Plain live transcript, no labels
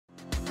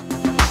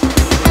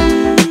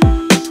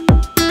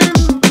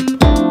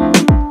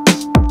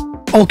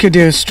Okay,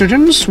 dear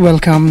students,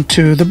 welcome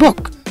to the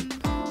book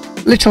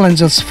Little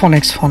Angels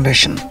Phonics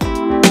Foundation.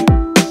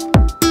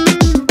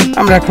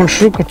 আমরা এখন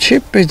শুরু করছি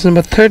page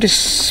number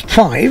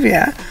 35.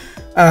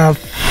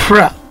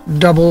 Fra,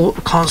 double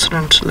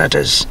consonant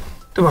letters.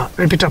 Come on,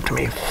 repeat after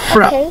me.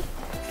 Fra. Okay.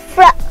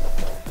 Fra.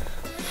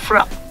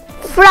 Fra.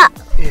 Fra.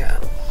 Yeah.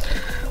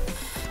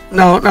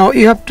 Now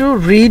you have to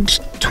read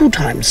 2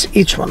 times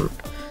each one.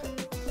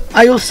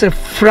 I will say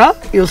fra,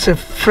 you'll say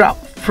fra,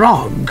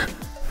 frog.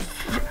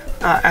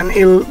 And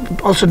you'll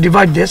also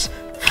divide this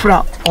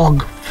fra-og,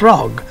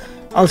 frog.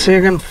 I'll say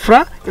again fra,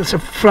 you'll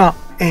say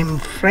fra-aim,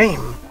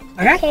 frame.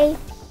 Okay?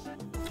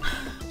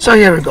 So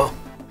here we go.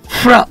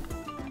 Fra.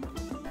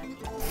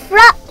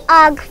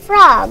 Fra-og,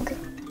 frog.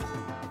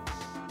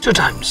 2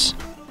 times.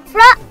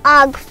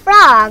 Fra-og,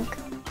 frog.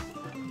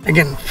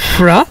 Again,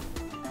 fra.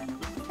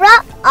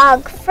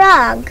 Fra-og,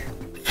 frog.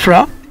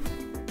 Fra.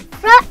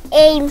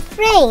 Fra-aim,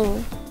 frame.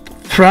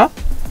 Fra.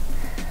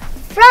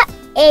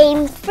 Fra-aim,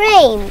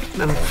 frame.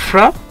 Then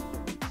fra.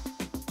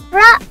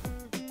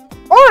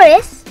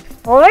 Forest.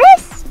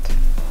 Forest?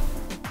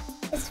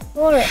 It's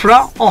forest.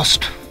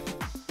 Fra-ost.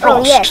 Oh,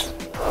 yes.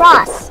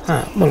 Frost.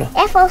 Bolo.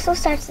 F also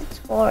starts with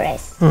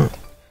forest.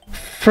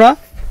 Fra.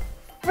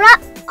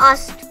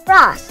 Fra-ost,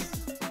 frost.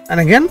 And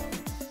again.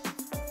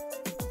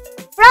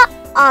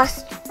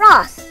 Fra-ost,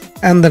 frost.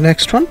 And the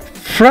next one.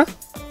 Fra.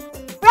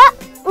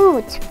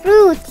 Fra-oot,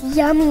 fruit,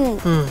 yummy.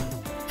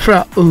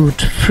 Fra-oot,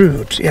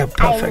 fruit. Yeah,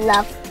 perfect. I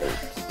love fruit.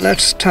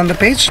 Let's turn the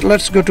page.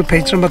 Let's go to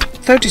page number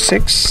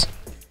 36.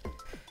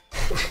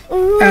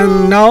 And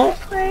now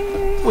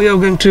we are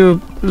going to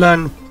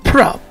learn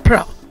pra.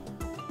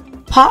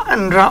 Pa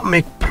and ra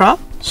make pra.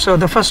 So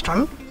the first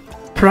one,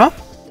 pra.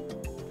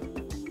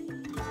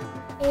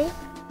 Okay.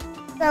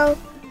 So,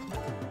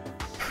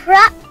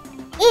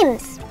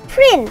 prince.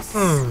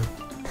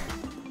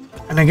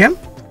 And again.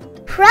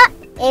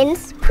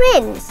 Prince.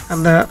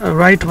 And the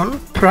right one,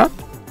 pra.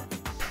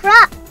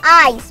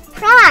 Eyes,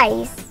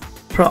 prize.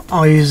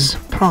 Eyes,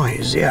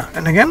 prize. Yeah.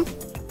 And again.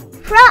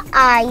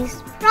 Eyes,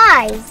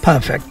 prize.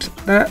 Perfect.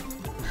 The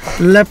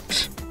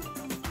left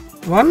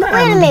one.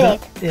 Wait a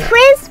minute. Yeah.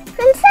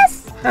 Princess?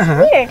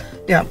 Weird.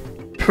 Yeah.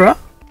 Pra.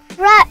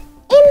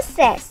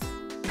 Princess.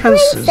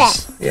 Princess.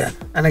 Yeah.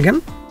 And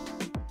again.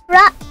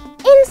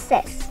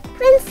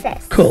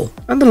 Princess. Cool.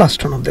 And the last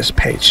one of this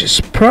page is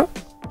pra.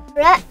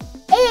 Pray.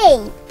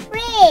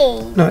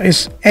 No,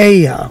 it's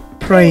aya.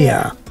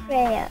 Prayer.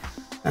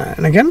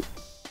 And again.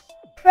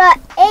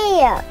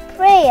 Prayer.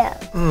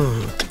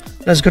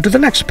 Let's go to the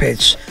next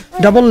page.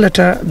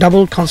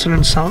 Double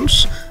consonant sounds.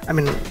 I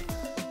mean,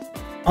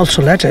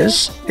 also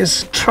letters is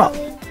tra.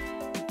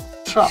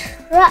 Truck.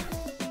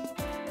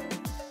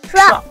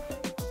 Truck.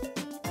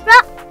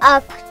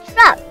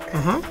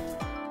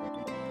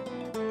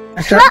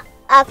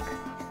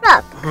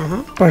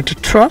 But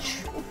truck.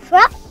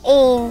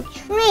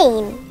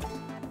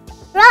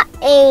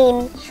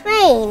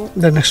 Train.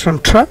 The next one,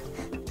 tra.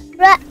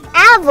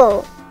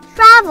 Travel.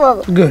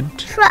 Good.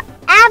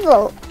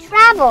 Travel.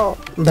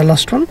 The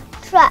last one.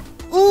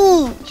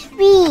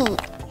 Tree.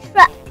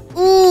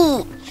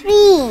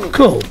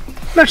 Cool.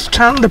 Let's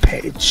turn the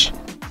page.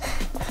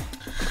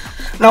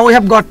 Now we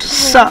have got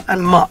sa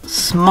and ma.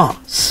 Sma.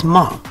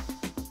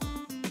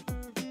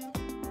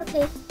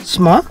 Okay.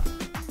 Sma.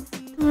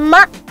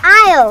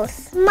 Smile.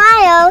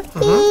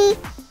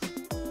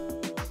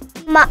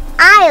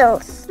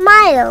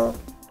 Smile.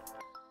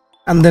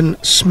 And then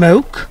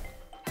smoke.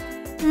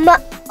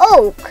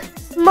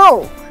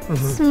 Smoke.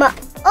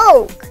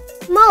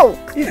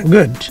 Smoke. Yeah,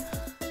 good.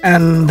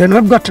 And then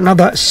we've got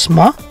another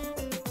sma.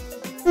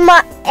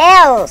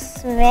 Smell.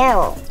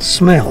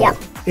 Smell.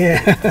 Yeah.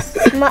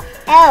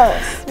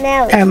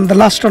 Smell. And the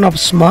last one of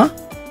sma.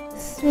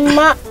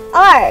 Smart.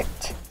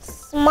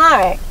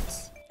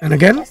 And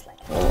again.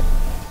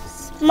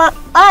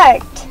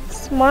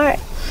 Smart.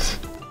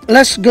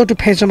 Let's go to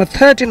page number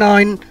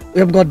 39. We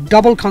have got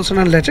double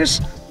consonant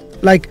letters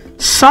like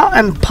sa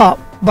and pa,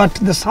 but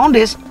the sound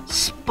is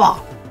spa.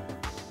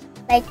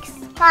 Like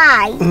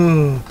spy.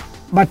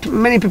 But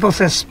many people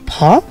say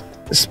spa,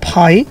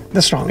 spy.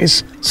 That's wrong.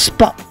 It's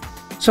spa.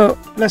 So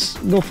let's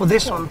go for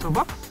this one,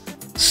 Tuba.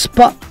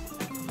 Spa.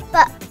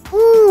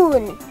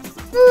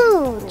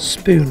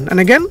 Spoon. And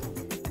again.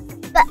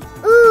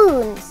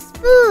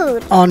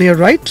 Spoon. On your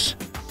right.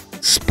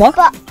 Spa.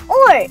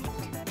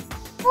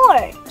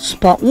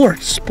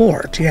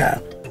 Sport. Yeah.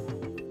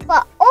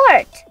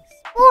 Sport.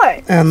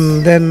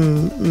 And then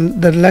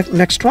the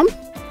next one.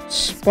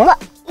 Spa.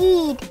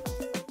 Feed.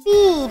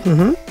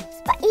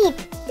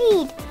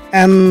 Feed.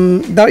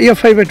 And your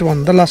favorite one,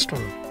 the last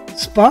one.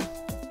 Spa.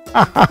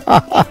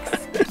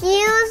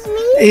 Excuse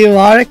me? You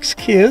are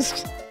excused.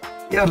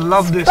 You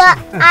love this one.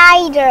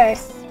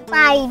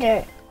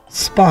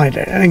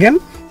 Spider. And again?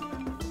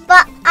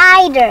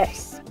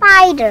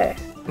 Spider.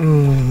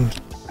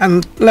 And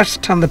let's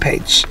turn the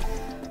page.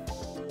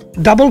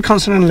 Double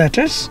consonant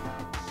letters.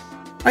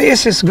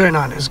 Yes, it's going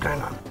on.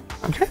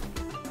 Okay?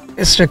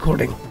 It's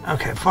recording.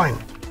 Okay, fine.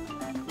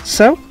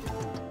 So,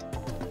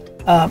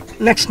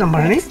 next number,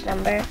 honey. Next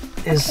number.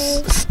 is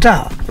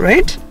star,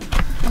 right?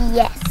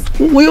 Yes.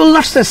 We will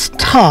not say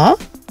star.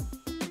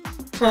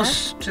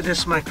 Close to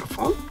this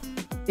microphone.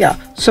 Yeah,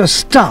 so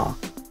star.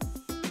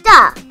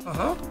 Star.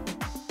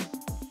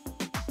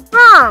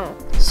 Wrong.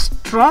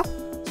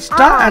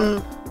 Star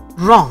and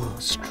wrong.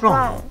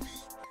 Strong.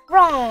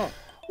 Wrong.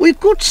 We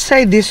could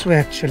say this way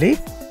actually.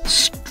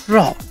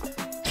 Straw.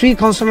 3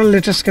 consonant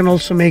letters can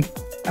also make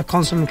a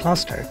consonant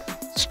cluster.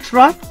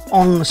 Strong,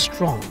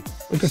 strong.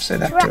 We could say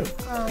that too.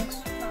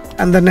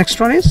 And the next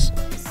one is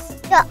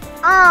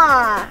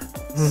Star.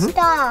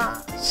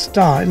 Star.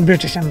 star in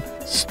British and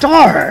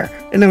star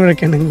in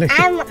American English.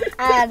 I'm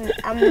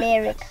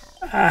American.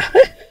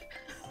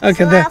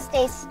 Okay, So there. I'll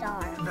say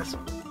star.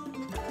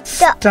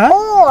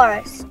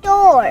 Star.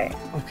 Store.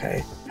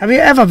 Okay. Have you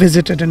ever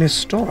visited any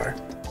store?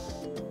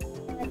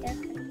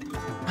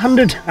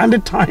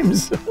 100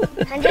 times.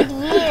 100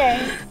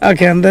 years.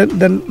 Okay, and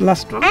then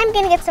last one. I'm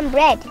gonna get some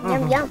bread.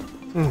 Yum yum.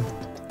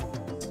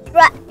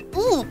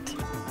 Eat.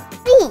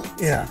 Eat.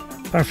 Yeah,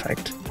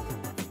 perfect.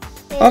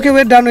 Okay,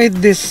 we're done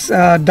with this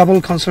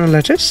double consonant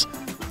letters.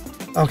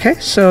 Okay,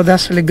 so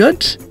that's really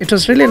good. It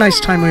was really nice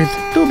time with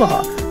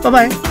Tuba. Bye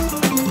bye.